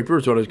skyscraper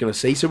is what I was going to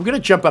say. So we're going to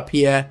jump up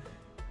here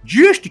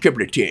just a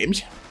couple of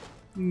times.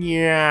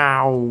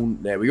 Meow.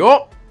 There we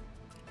go.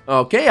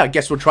 Okay, I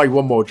guess we'll try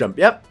one more jump.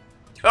 Yep.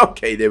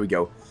 Okay, there we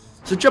go.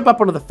 So jump up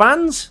onto the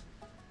fans.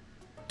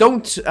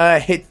 Don't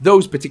hit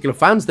those particular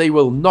fans. They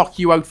will knock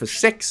you out for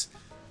 6.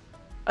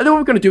 And then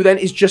what we're going to do then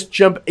is just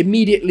jump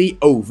immediately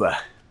over.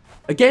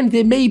 Again,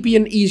 there may be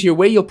an easier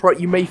way.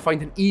 You may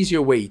find an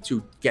easier way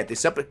to get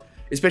this up.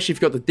 Especially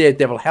if you've got the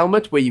Daredevil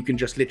helmet where you can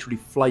just literally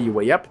fly your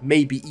way up.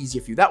 Maybe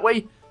easier for you that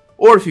way.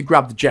 Or if you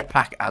grab the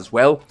jetpack as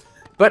well.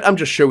 But I'm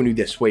just showing you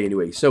this way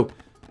anyway. So,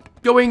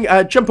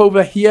 jump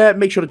over here.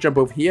 Make sure to jump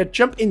over here.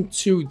 Jump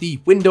into the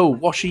window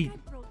washy.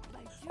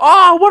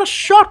 Oh, what a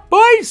shot,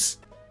 boys!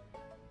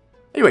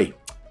 Anyway,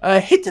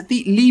 hit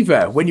the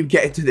lever when you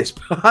get into this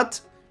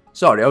part.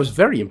 Sorry, I was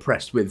very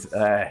impressed with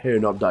her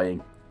not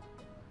dying.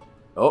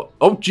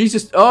 Oh,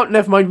 Jesus. Oh,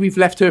 never mind. We've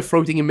left her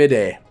floating in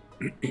midair.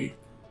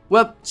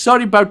 Well,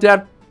 sorry about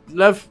that,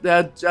 love.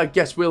 I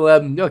guess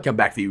I'll come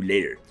back for you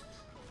later.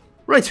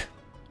 Right.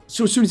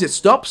 So as soon as it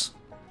stops,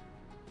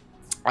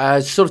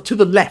 sort of to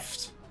the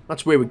left.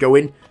 That's where we're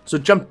going. So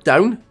jump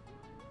down.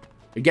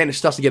 Again, it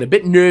starts to get a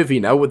bit nervy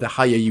now with the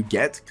higher you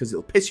get, because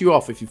it'll piss you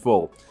off if you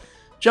fall.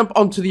 Jump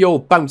onto the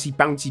old bouncy,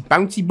 bouncy,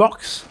 bouncy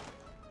box.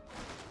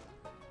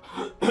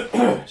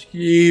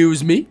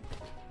 Excuse me.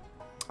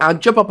 And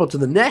jump up onto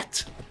the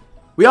net.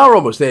 We are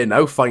almost there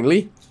now,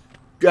 finally.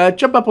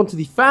 Jump up onto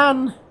the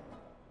fan.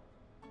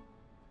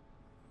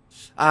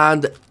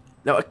 And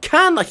now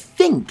I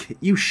think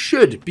you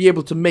should be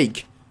able to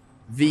make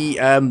the,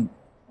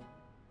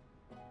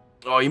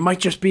 oh, you might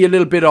just be a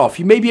little bit off.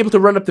 You may be able to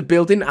run up the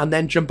building and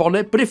then jump on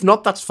it. But if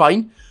not, that's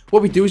fine.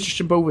 What we do is just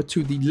jump over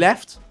to the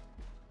left.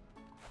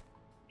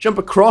 Jump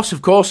across,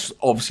 of course.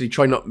 Obviously,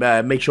 try not,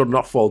 make sure to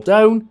not fall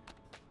down.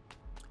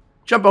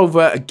 Jump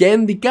over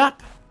again, the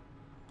gap.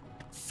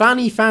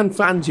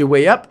 Fans your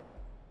way up.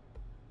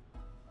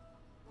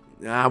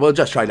 We'll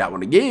just try that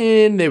one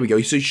again. There we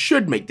go. So you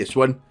should make this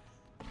one.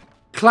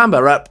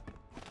 Clamber up.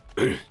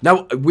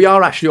 Now, we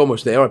are actually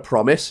almost there, I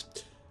promise.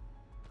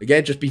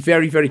 Again, just be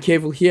very, very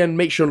careful here and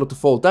make sure not to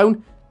fall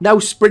down. Now,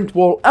 sprint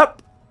wall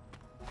up.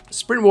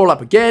 Sprint wall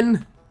up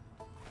again.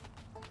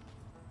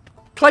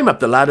 Climb up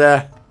the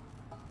ladder.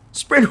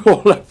 Sprint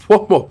wall up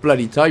one more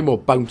bloody time or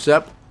bounce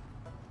up.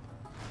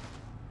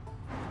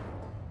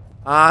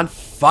 And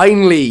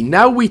finally,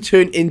 now we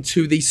turn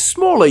into the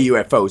smaller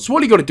UFO. So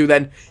all you got to do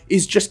then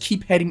is just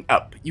keep heading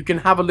up. You can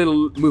have a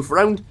little move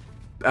around,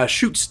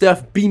 shoot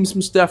stuff, beam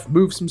some stuff,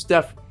 move some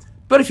stuff.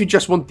 But if you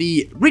just want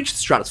the reach the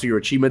stratosphere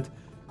achievement,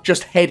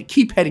 just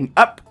keep heading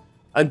up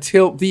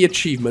until the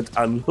achievement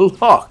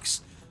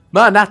unlocks.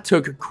 Man, that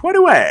took quite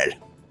a while.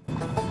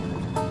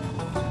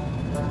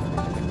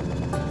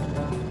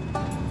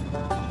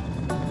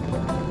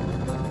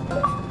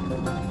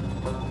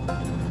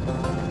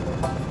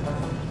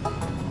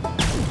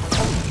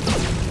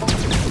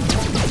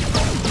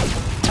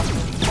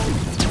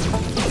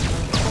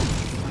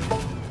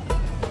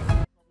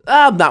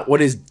 And that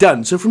one is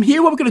done. So from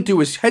here, what we're going to do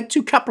is head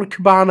to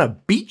Cabana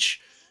Beach,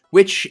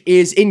 which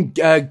is in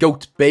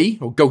Goat Bay,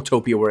 or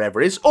Goatopia,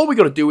 wherever it is. All we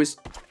got to do is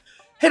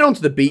head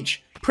onto the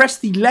beach, press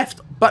the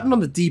left button on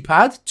the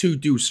D-pad to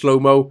do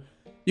slow-mo.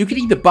 You can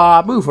either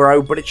bar, move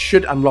around, but it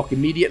should unlock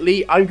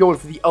immediately. I'm going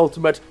for the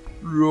ultimate.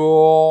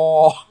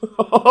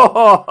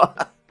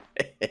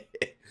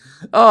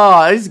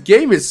 Oh, this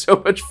game is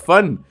so much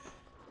fun.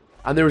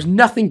 And there is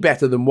nothing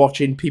better than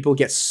watching people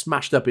get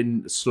smashed up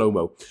in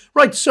slow-mo.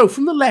 Right, so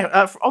from the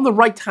left, on the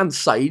right-hand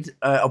side,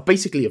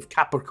 basically of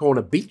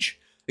Capricorn Beach,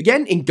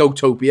 again in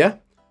Goatopia,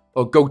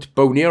 or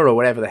Goatbonia, or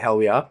whatever the hell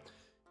we are,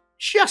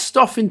 just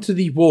off into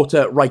the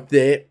water right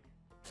there,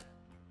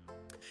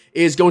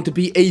 is going to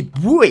be a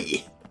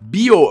buoy.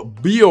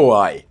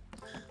 B-O-I.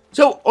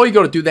 So all you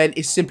got to do then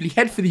is simply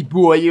head for the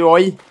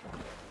buoy,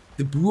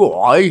 the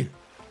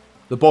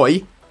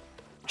boy,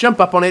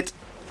 jump up on it,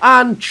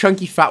 and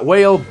chunky fat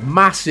whale,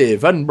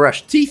 massive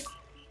unbrushed teeth,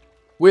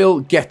 will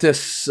get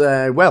us,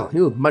 well,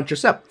 he'll munch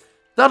us up.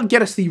 That'll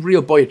get us the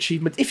real boy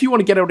achievement. If you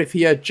want to get out of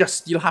here,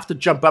 you'll have to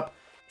jump up,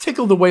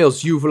 tickle the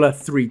whale's uvula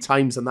 3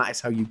 times, and that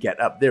is how you get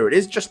up. There it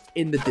is, just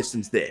in the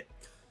distance there.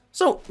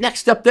 So,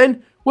 next up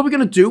then, what we're going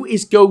to do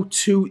is go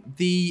to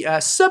the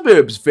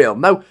Suburbsville.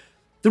 Now,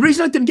 the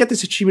reason I didn't get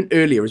this achievement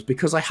earlier is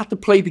because I had to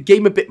play the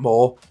game a bit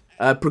more,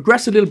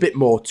 progress a little bit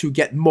more to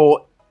get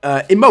more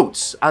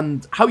emotes.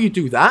 And how you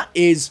do that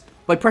is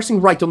by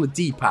pressing right on the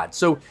D-pad.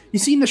 So you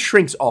see in the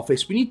shrink's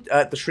office, we need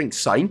the shrink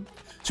sign.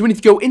 So we need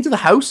to go into the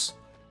house.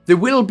 There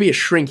will be a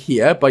shrink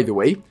here, by the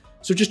way.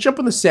 So just jump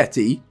on the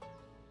settee.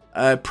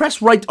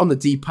 Press right on the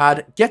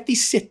D-pad. Get the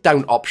sit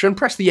down option.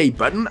 Press the A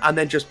button and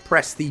then just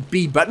press the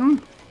B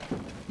button.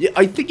 Yeah,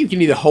 I think you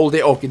can either hold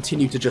it or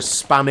continue to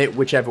just spam it.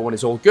 Whichever one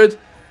is all good.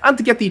 And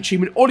to get the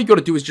achievement, all you got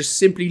to do is just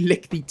simply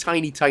lick the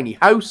tiny, tiny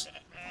house.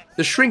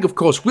 The shrink, of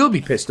course, will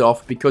be pissed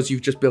off because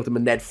you've just built him a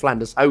Ned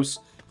Flanders house.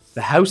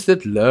 The house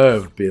that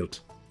love built.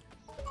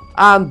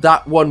 And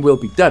that one will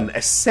be done.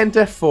 A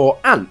center for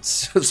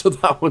ants. So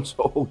that one's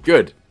all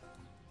good.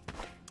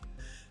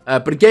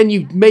 But again,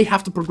 you may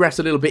have to progress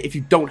a little bit if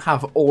you don't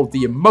have all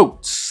the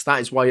emotes. That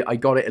is why I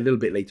got it a little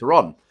bit later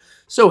on.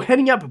 So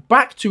heading up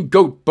back to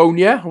Goat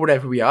Bonia, or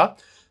whatever we are.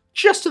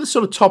 Just to the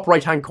sort of top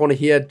right-hand corner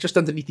here, just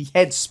underneath the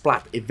head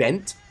splat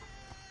event.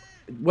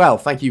 Well,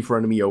 thank you for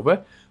running me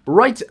over.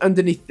 Right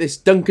underneath this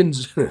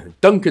Duncan's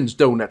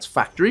Donuts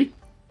factory.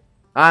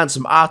 And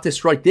some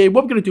artists right there.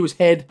 What we're going to do is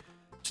head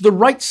to the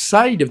right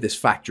side of this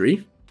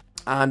factory.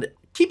 And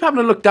keep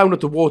having a look down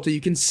at the water.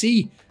 You can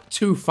see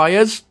 2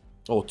 fires,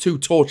 or 2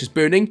 torches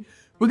burning.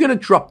 We're going to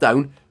drop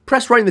down,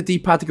 press right in the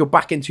D-pad to go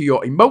back into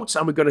your emotes.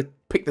 And we're going to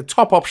pick the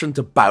top option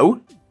to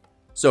bow.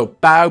 So,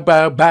 bow,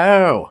 bow,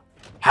 bow.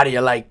 How do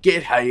you like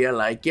it? How do you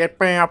like it?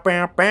 Bow,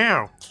 bow,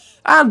 bow.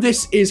 And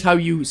this is how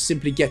you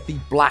simply get the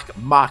Black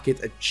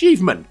Market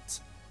achievement.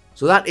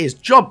 So that is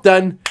job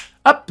done.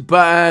 Up,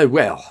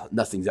 well,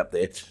 nothing's up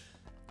there.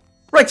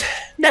 Right,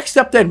 next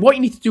up then, what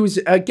you need to do is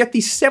get the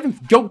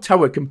 7th goat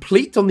tower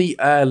complete on the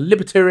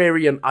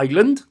Libertarian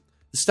Island.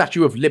 The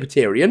Statue of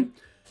Libertarian.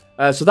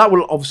 So that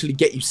will obviously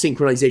get you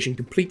Synchronization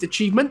Complete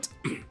achievement.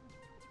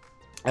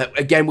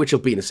 Again, which will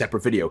be in a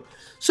separate video.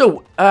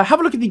 So, have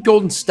a look at the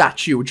golden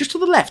statue. Just to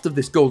the left of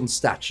this golden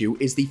statue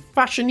is the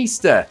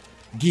Fashionista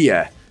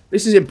gear.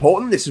 This is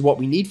important. This is what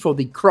we need for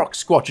the Croc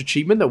Squatch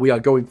achievement that we are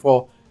going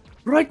for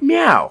right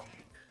now.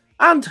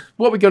 And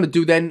what we're going to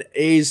do then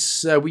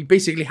is we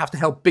basically have to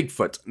help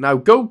Bigfoot. Now,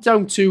 go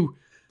down to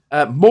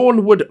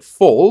Mornwood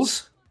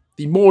Falls.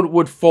 The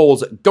Mornwood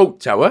Falls Goat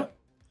Tower.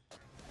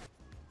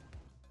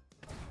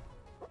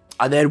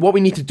 And then what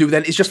we need to do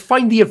then is just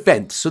find the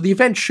event. So the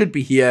event should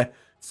be here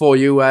for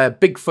you.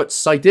 Bigfoot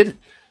sighted.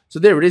 So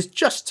there it is,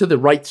 just to the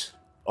right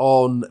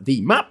on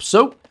the map.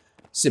 So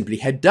simply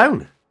head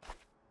down.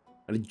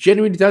 And it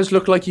genuinely does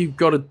look like you've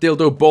got a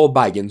dildo ball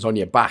baggins on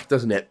your back,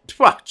 doesn't it?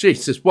 Oh,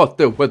 Jesus, what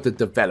were the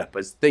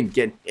developers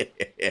thinking?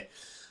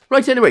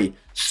 Right, anyway.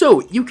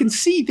 So you can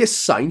see this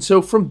sign.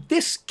 So from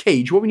this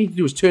cage, what we need to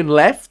do is turn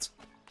left.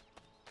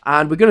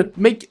 And we're going to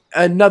make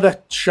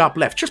another sharp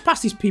left. Just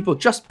past these people,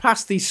 just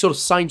past these sort of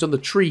signs on the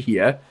tree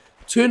here.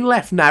 Turn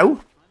left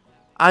now.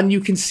 And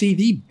you can see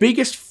the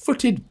biggest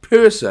footed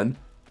person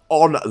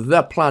on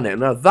the planet.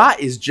 Now that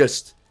is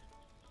just...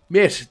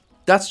 Mate,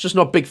 that's just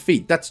not big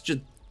feet. That's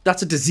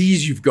a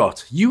disease you've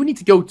got. You need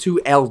to go to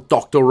El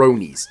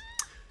Doctoroni's.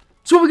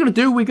 So what we're going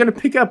to do, we're going to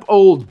pick up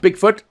old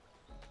Bigfoot.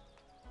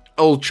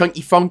 Old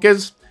Chunky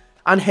Fonkers.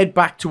 And head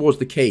back towards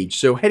the cage.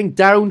 So heading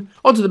down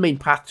onto the main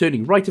path,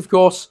 turning right of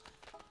course.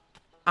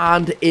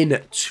 And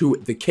into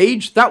the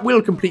cage. That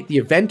will complete the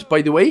event,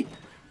 by the way.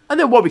 And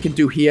then what we can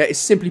do here is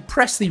simply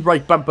press the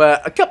right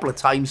bumper a couple of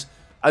times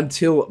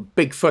until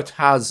Bigfoot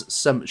has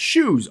some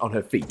shoes on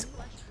her feet.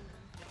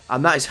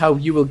 And that is how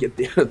you will get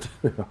the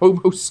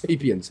Homo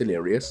sapiens.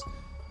 Hilarious.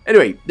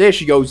 Anyway, there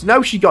she goes.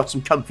 Now she got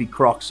some comfy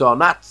Crocs on.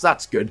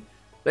 That's good.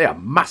 They are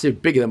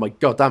massive, bigger than my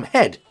goddamn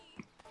head.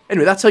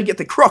 Anyway, that's how you get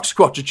the Croc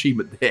Squatch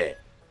achievement there.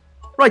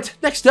 Right,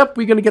 next up,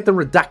 we're going to get the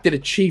Redacted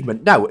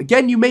achievement. Now,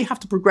 again, you may have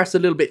to progress a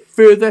little bit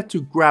further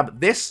to grab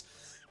this.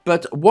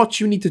 But what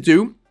you need to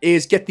do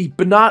is get the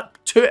banana,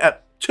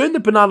 turn the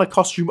banana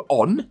costume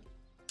on.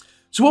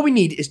 So what we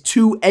need is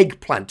 2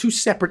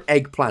 separate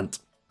eggplant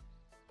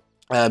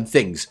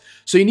things.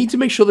 So you need to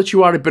make sure that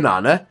you are a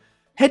banana.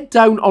 Head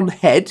down on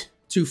head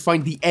to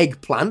find the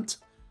eggplant.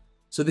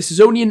 So this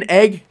is only an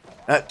egg,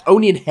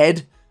 only in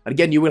head. And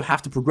again, you will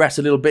have to progress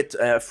a little bit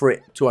for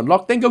it to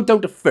unlock. Then go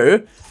down to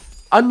fur.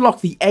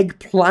 Unlock the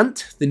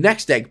eggplant, the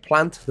next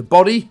eggplant, the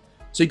body.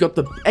 So you got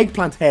the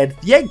eggplant head,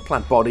 the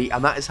eggplant body,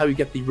 and that is how you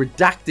get the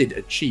Redacted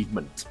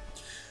achievement.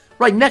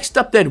 Right, next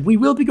up then, we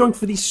will be going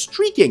for the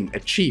Streaking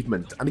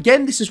achievement. And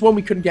again, this is one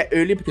we couldn't get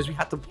earlier because we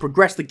had to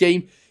progress the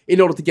game in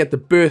order to get the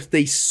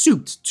birthday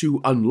suit to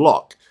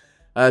unlock.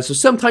 So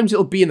sometimes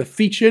it'll be in the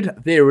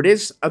featured, there it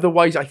is.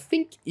 Otherwise, I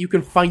think you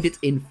can find it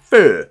in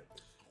fur.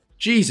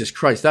 Jesus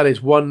Christ, that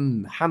is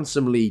one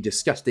handsomely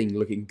disgusting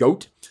looking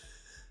goat.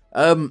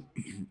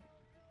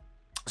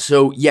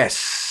 So,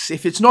 yes,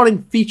 if it's not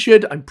in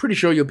featured, I'm pretty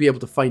sure you'll be able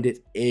to find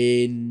it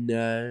in...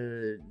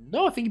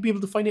 no, I think you'll be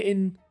able to find it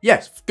in...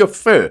 Yes, go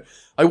fur.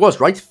 I was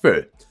right,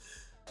 fur.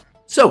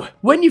 So,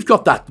 when you've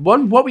got that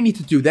one, what we need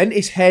to do then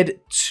is head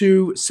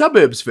to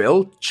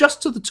Suburbsville,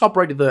 just to the top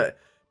right of the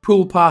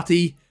pool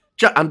party,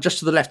 and just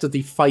to the left of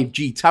the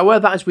 5G tower.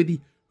 That is where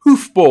the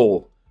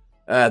hoofball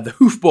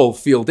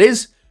field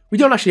is. We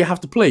don't actually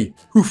have to play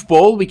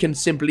hoofball. We can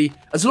simply,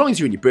 as long as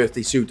you're in your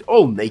birthday suit,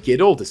 all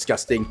naked, all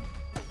disgusting...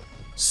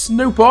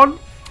 Snoop on,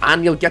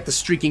 and you'll get the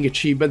streaking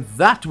achievement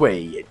that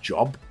way.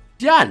 Job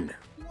done.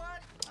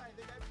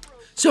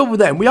 So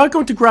then, we are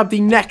going to grab the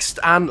next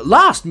and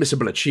last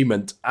missable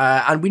achievement,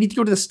 and we need to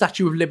go to the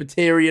Statue of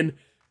Libertarian.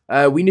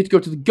 We need to go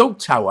to the Goat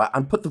Tower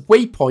and put the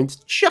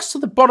waypoint just to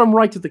the bottom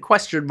right of the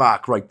question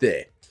mark right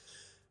there.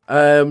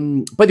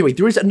 By the way,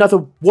 there is another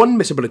one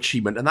missable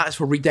achievement, and that is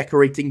for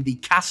redecorating the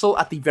castle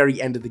at the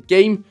very end of the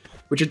game,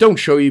 which I don't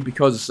show you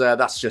because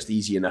that's just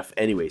easy enough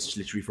anyway. It's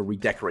literally for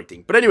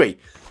redecorating. But anyway,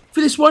 for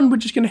this one, we're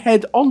just going to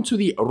head onto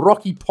the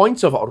rocky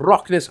points of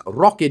Rockness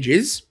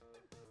Rockages.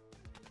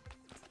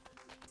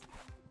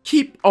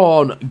 Keep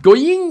on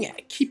going.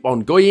 Keep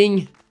on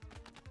going.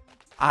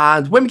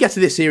 And when we get to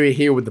this area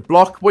here with the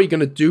block, what you're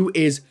going to do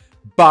is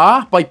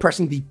bar by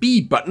pressing the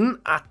B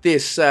button at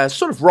this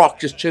sort of rock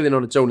just chilling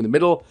on its own in the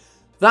middle.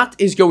 That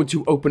is going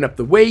to open up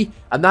the way,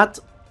 and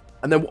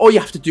then all you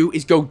have to do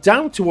is go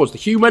down towards the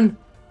human,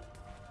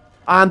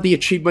 and the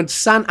achievement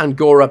San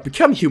Angora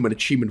Become Human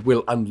achievement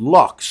will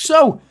unlock.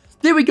 So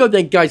there we go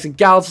then, guys and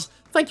gals.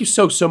 Thank you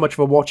so much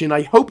for watching.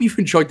 I hope you've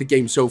enjoyed the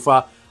game so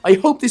far. I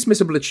hope this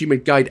missable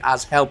achievement guide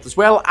has helped as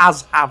well,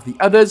 as have the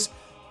others.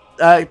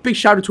 Big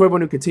shout out to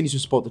everyone who continues to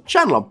support the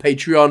channel on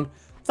Patreon.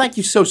 Thank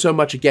you so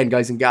much again,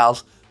 guys and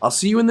gals. I'll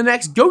see you in the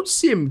next Goat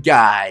Sim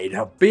guide.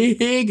 A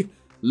big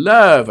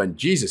love, and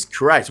Jesus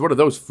Christ, what are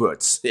those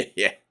foots?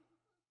 Yeah.